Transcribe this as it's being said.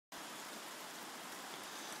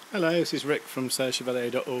Hello, this is Rick from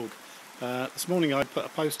serrechevalier.org. This morning I put a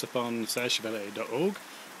post up on serrechevalier.org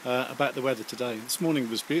about the weather today. This morning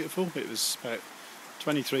was beautiful. It was about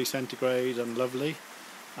 23 centigrade and lovely,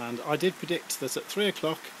 and I did predict that at 3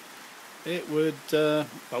 o'clock it would, well,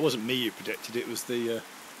 it wasn't me who predicted it, was the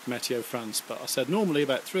Meteo France, but I said normally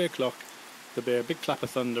about 3 o'clock there'll be a big clap of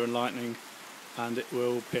thunder and lightning and it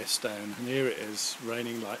will piss down, and here it is,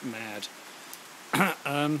 raining like mad.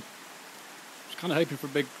 I was kind of hoping for a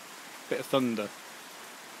big bit of thunder.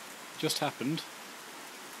 Just happened,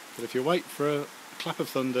 but if you wait for a clap of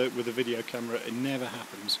thunder with a video camera, it never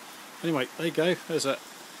happens. Anyway, there you go. There's an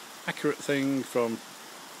accurate thing from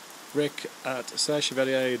Rick at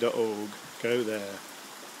serrechevalier.org. Go there.